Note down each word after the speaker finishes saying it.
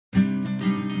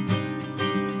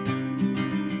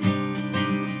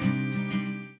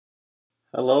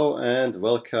Hello and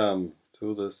welcome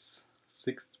to this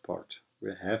sixth part.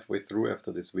 We're halfway through after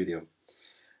this video.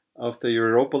 After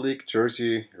Europa League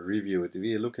jersey review,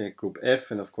 we are looking at Group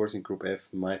F, and of course in Group F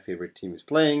my favorite team is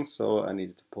playing, so I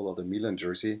needed to pull out a Milan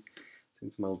jersey.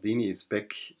 Since Maldini is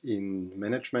back in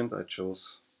management, I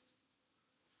chose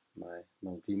my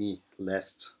Maldini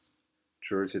last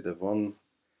jersey, the one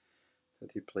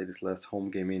that he played his last home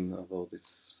game in, although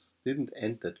this didn't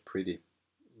end that pretty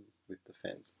with the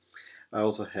fans. I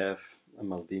also have a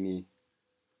Maldini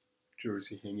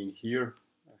jersey hanging here.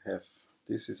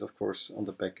 This is of course on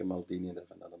the back a Maldini, and I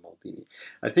have another Maldini.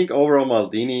 I think overall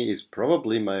Maldini is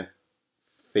probably my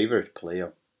favorite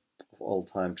player of all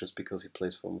time, just because he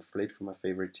played for my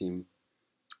favorite team,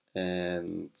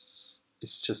 and it's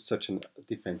just such a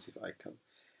defensive icon.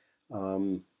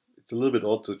 It's a little bit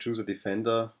odd to choose a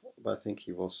defender, but I think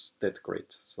he was that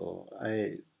great, so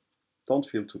I don't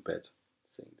feel too bad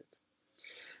saying that.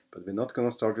 But we're not going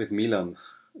to start with Milan.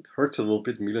 It hurts a little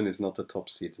bit. Milan is not the top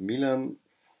seed. Milan,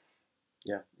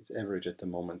 yeah, is average at the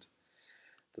moment.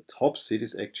 The top seed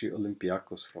is actually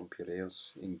Olympiakos from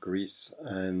Piraeus in Greece.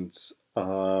 And it's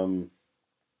a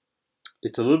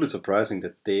little bit surprising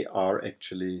that they are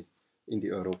actually in the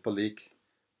Europa League,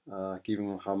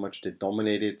 given how much they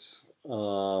dominated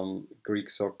Greek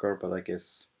soccer. But I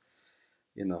guess,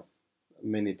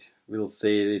 many will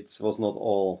say it was not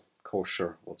all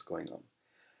kosher what's going on.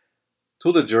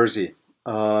 To the jersey,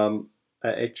 I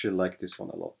actually like this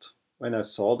one a lot. When I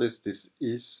saw this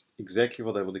is exactly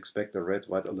what I would expect a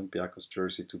red-white Olympiakos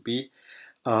jersey to be.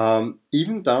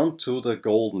 Even down to the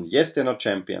golden. Yes, they're not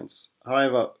champions.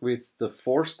 However, with the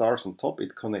 4 stars on top,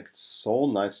 it connects so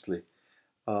nicely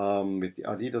with the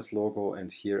Adidas logo.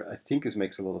 And here, I think this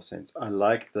makes a lot of sense. I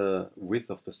like the width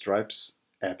of the stripes.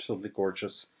 Absolutely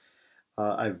gorgeous.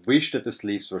 I wish that the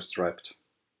sleeves were striped.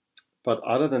 But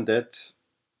other than that,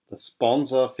 the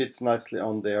sponsor fits nicely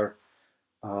on there.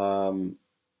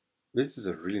 This is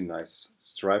a really nice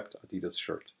striped Adidas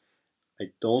shirt.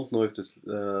 I don't know if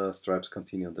the stripes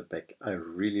continue on the back. I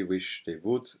really wish they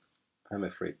would. I'm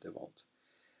afraid they won't.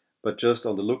 But just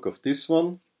on the look of this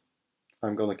one,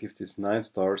 I'm gonna give this 9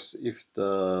 stars. If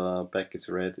the back is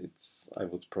red, I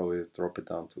would probably drop it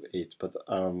down to 8. But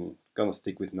I'm gonna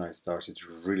stick with 9 stars. It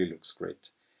really looks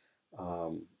great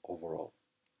overall.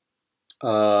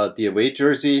 The away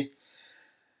jersey,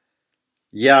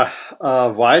 yeah,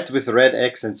 white with red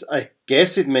accents. I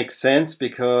guess it makes sense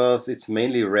because it's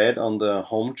mainly red on the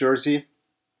home jersey,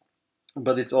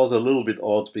 but it's also a little bit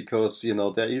odd because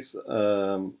there is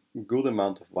a good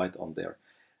amount of white on there.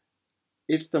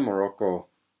 It's the Morocco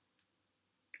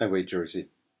away jersey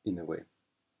in a way,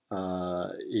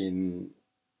 in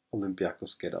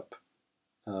Olympiakos getup.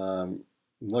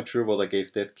 Not sure what I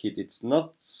gave that kid.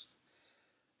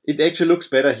 It actually looks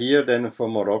better here than for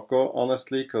Morocco,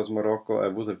 honestly, because Morocco I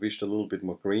would have wished a little bit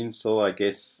more green, so I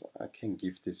guess I can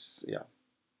give this, yeah,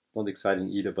 it's not exciting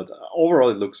either, but overall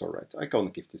it looks alright. I'm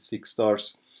gonna give this 6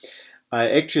 stars.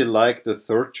 I actually like the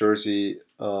third jersey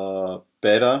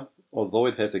better, although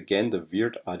it has again the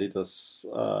weird Adidas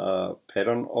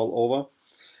pattern all over.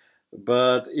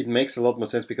 But it makes a lot more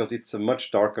sense because it's a much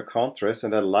darker contrast,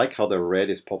 and I like how the red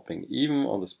is popping, even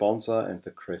on the sponsor and the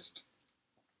crest.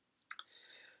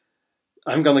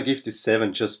 I'm gonna give this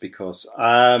 7 just because.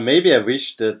 Maybe I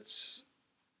wish that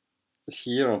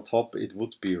here on top it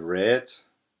would be red.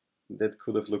 That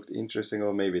could have looked interesting,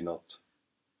 or maybe not.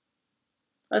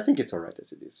 I think it's alright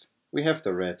as it is. We have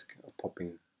the red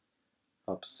popping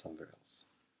up somewhere else.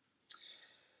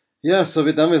 Yeah, so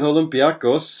we're done with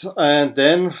Olympiakos, and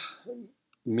then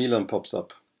Milan pops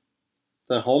up.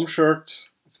 The home shirt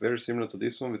is very similar to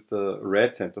this one with the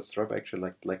red center stripe. I actually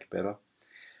like black better.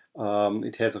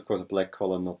 It has, of course, a black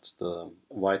collar, not the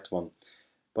white one.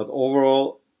 But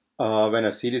overall, when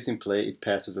I see this in play, it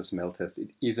passes the smell test.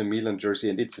 It is a Milan jersey,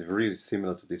 and it's really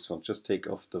similar to this one. Just take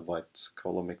off the white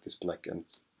collar, make this black, and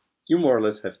you more or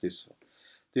less have this one.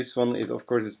 This one is, of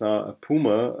course, it's now a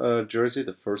Puma jersey,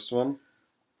 the first one.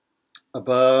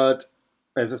 But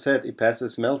as I said, it passes the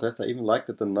smell test. I even like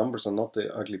that the numbers are not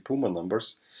the ugly Puma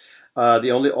numbers.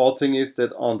 The only odd thing is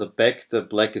that on the back, the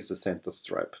black is the center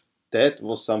stripe. That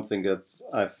was something that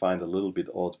I find a little bit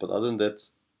odd, but other than that,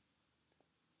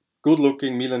 good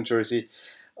looking Milan jersey.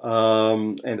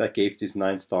 And I gave this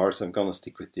 9 stars. I'm gonna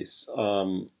stick with this.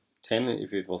 10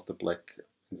 if it was the black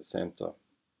in the center,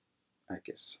 I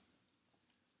guess.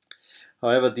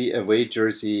 However, the away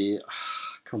jersey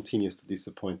continues to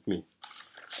disappoint me.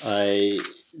 I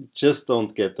just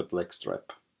don't get the black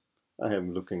stripe. I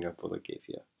am looking up what I gave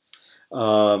here.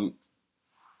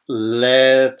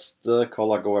 Let the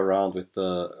color go around with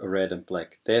the red and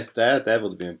black. That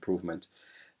would be an improvement.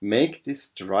 make this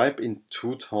stripe in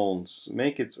 2 tones.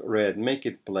 Make it red, make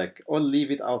it black, or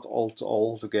leave it out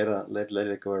all together. Let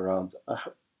it go around.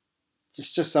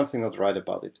 There's just something not right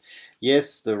about it.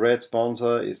 Yes, the red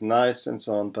sponsor is nice and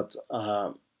so on, but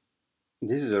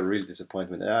this is a real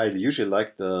disappointment. I usually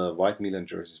like the white Milan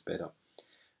jerseys better.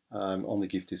 Only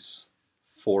give this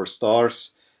 4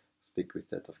 stars. Stick with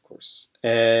that, of course.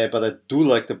 But I do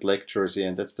like the black jersey,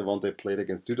 and that's the one they played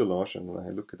against Dudelange. And when I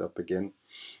look it up again,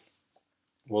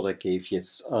 what I gave,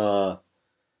 yes, I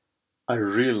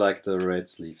really like the red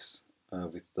sleeves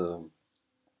with the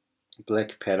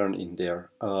black pattern in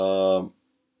there.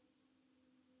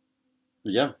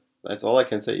 Yeah, that's all I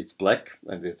can say. It's black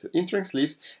and it's entering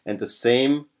sleeves and the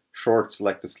same shorts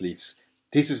like the sleeves.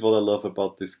 This is what I love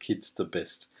about this kit the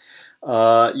best.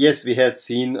 Yes, we had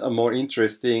seen a more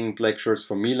interesting black shirts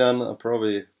for Milan. I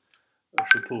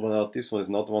should pull one out. This one is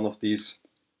not one of these.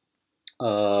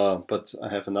 But I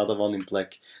have another one in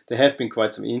black. There have been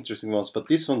quite some interesting ones, but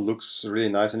this one looks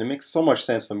really nice and it makes so much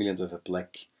sense for Milan to have a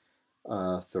black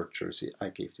third jersey. I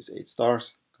gave this 8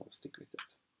 stars. I'll stick with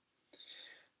that.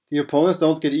 The opponents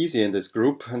don't get easy in this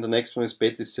group, and the next one is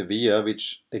Betis Sevilla,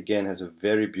 which again has a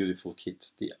very beautiful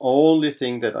kit. The only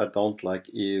thing that I don't like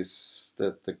is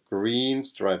that the green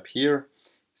stripe here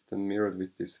is then mirrored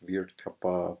with this weird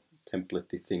kappa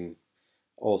templatey thing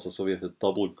also, so we have a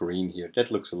double green here.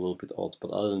 That looks a little bit odd,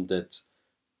 but other than that,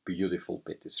 beautiful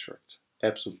Betis shirt.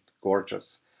 Absolutely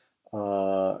gorgeous.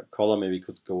 Collar maybe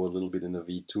could go a little bit in a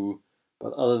V2,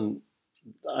 but other than,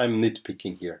 I'm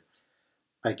nitpicking here.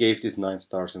 I gave this 9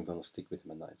 stars, I'm gonna stick with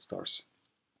my 9 stars.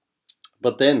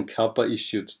 But then Kappa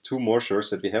issued 2 more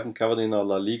shirts that we haven't covered in our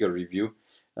La Liga review.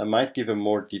 I might give a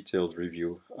more detailed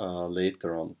review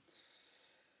later on.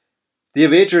 The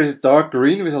away jersey is dark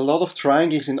green with a lot of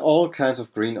triangles in all kinds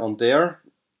of green on there.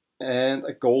 And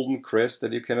a golden crest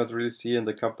that you cannot really see, and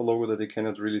the Kappa logo that you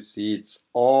cannot really see. It's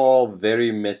all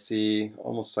very messy,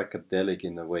 almost psychedelic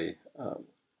in a way.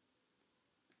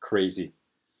 Crazy.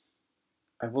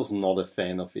 I was not a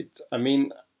fan of it. I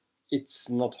mean, it's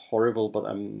not horrible, but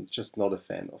I'm just not a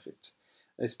fan of it.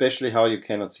 Especially how you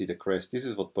cannot see the crest. This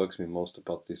is what bugs me most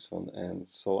about this one. And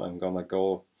so I'm gonna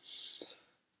go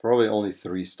probably only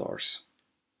 3 stars.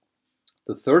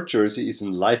 The third jersey is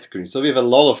in light green. So we have a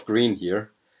lot of green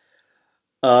here.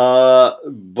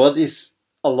 But it's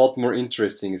a lot more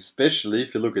interesting, especially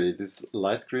if you look at it. It's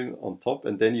light green on top,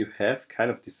 and then you have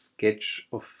kind of this sketch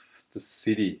of the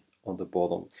city on the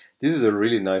bottom. This is a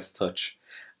really nice touch.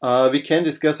 We can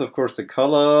discuss, of course, the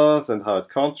colors and how it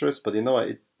contrasts, but you know,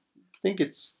 I think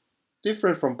it's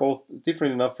different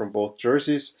enough from both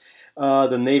jerseys.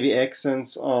 The navy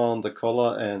accents on the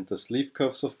collar and the sleeve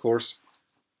cuffs, of course.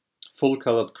 Full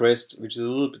colored crest, which is a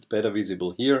little bit better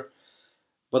visible here.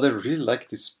 But I really like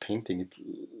this painting.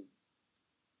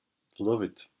 Love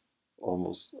it,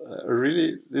 almost.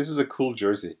 Really, this is a cool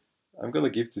jersey. I'm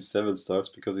gonna give this 7 stars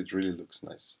because it really looks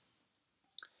nice.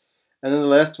 And then the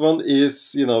last one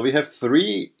is, you know, we have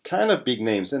 3 kind of big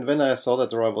names. And when I saw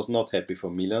that, I was not happy for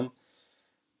Milan.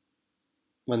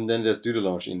 And then there's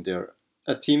Dudelange in there.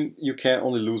 A team you can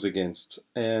only lose against.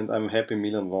 And I'm happy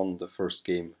Milan won the first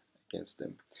game against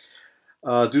them.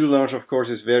 Dudelange, of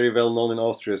course, is very well known in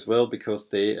Austria as well because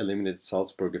they eliminated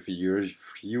Salzburg a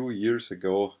few years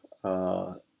ago.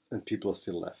 And people are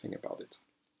still laughing about it.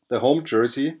 The home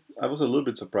jersey, I was a little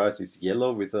bit surprised, is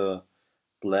yellow with a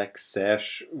black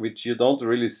sash, which you don't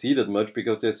really see that much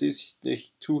because there's these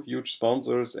 2 huge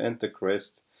sponsors and the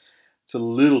crest. It's a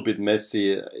little bit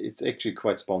messy. It's actually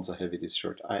quite sponsor heavy, this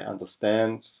shirt. I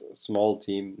understand, a small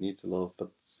team needs a lot, but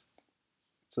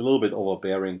it's a little bit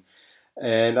overbearing.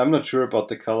 And I'm not sure about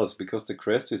the colors because the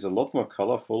crest is a lot more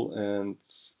colorful, and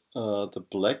the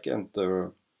black and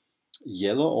the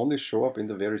yellow only show up in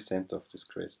the very center of this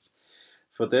crest.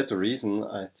 For that reason,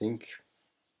 I think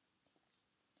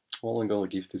I'm going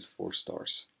to give this 4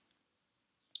 stars.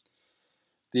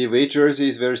 The away jersey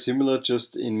is very similar,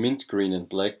 just in mint green and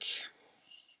black.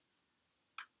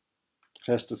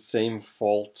 Has the same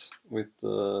fault with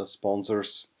the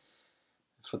sponsors.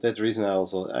 For that reason,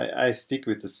 I stick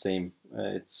with the same.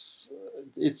 It's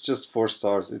just 4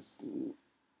 stars. It's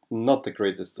not the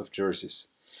greatest of jerseys.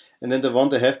 And then the one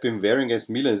they have been wearing against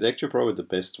Milan is actually probably the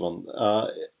best one.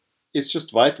 It's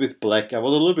just white with black. I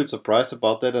was a little bit surprised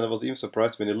about that, and I was even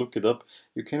surprised when you look it up.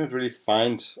 You cannot really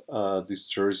find this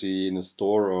jersey in a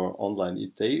store or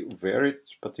online. They wear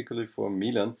it particularly for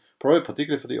Milan, probably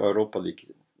particularly for the Europa League.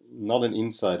 Not an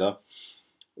insider.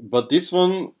 But this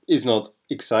one is not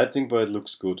exciting, but it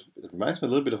looks good. It reminds me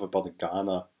a little bit about the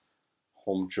Ghana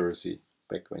home jersey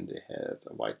back when they had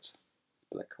a white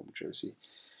black home jersey.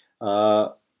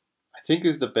 I think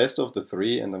it's the best of the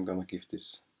 3, and I'm gonna give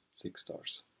this 6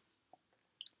 stars.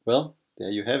 Well, there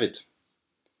you have it.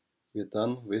 We're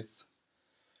done with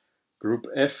Group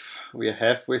F. We are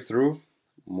halfway through.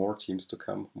 More teams to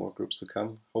come, more groups to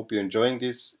come. Hope you're enjoying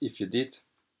this. If you did,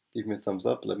 give me a thumbs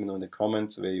up. Let me know in the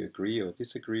comments where you agree or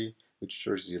disagree, which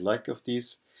jerseys you like of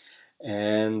these.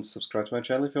 And subscribe to my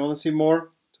channel if you want to see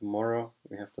more. Tomorrow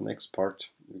we have the next part.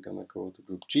 We're gonna go to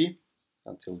Group G.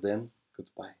 Until then,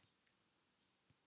 goodbye.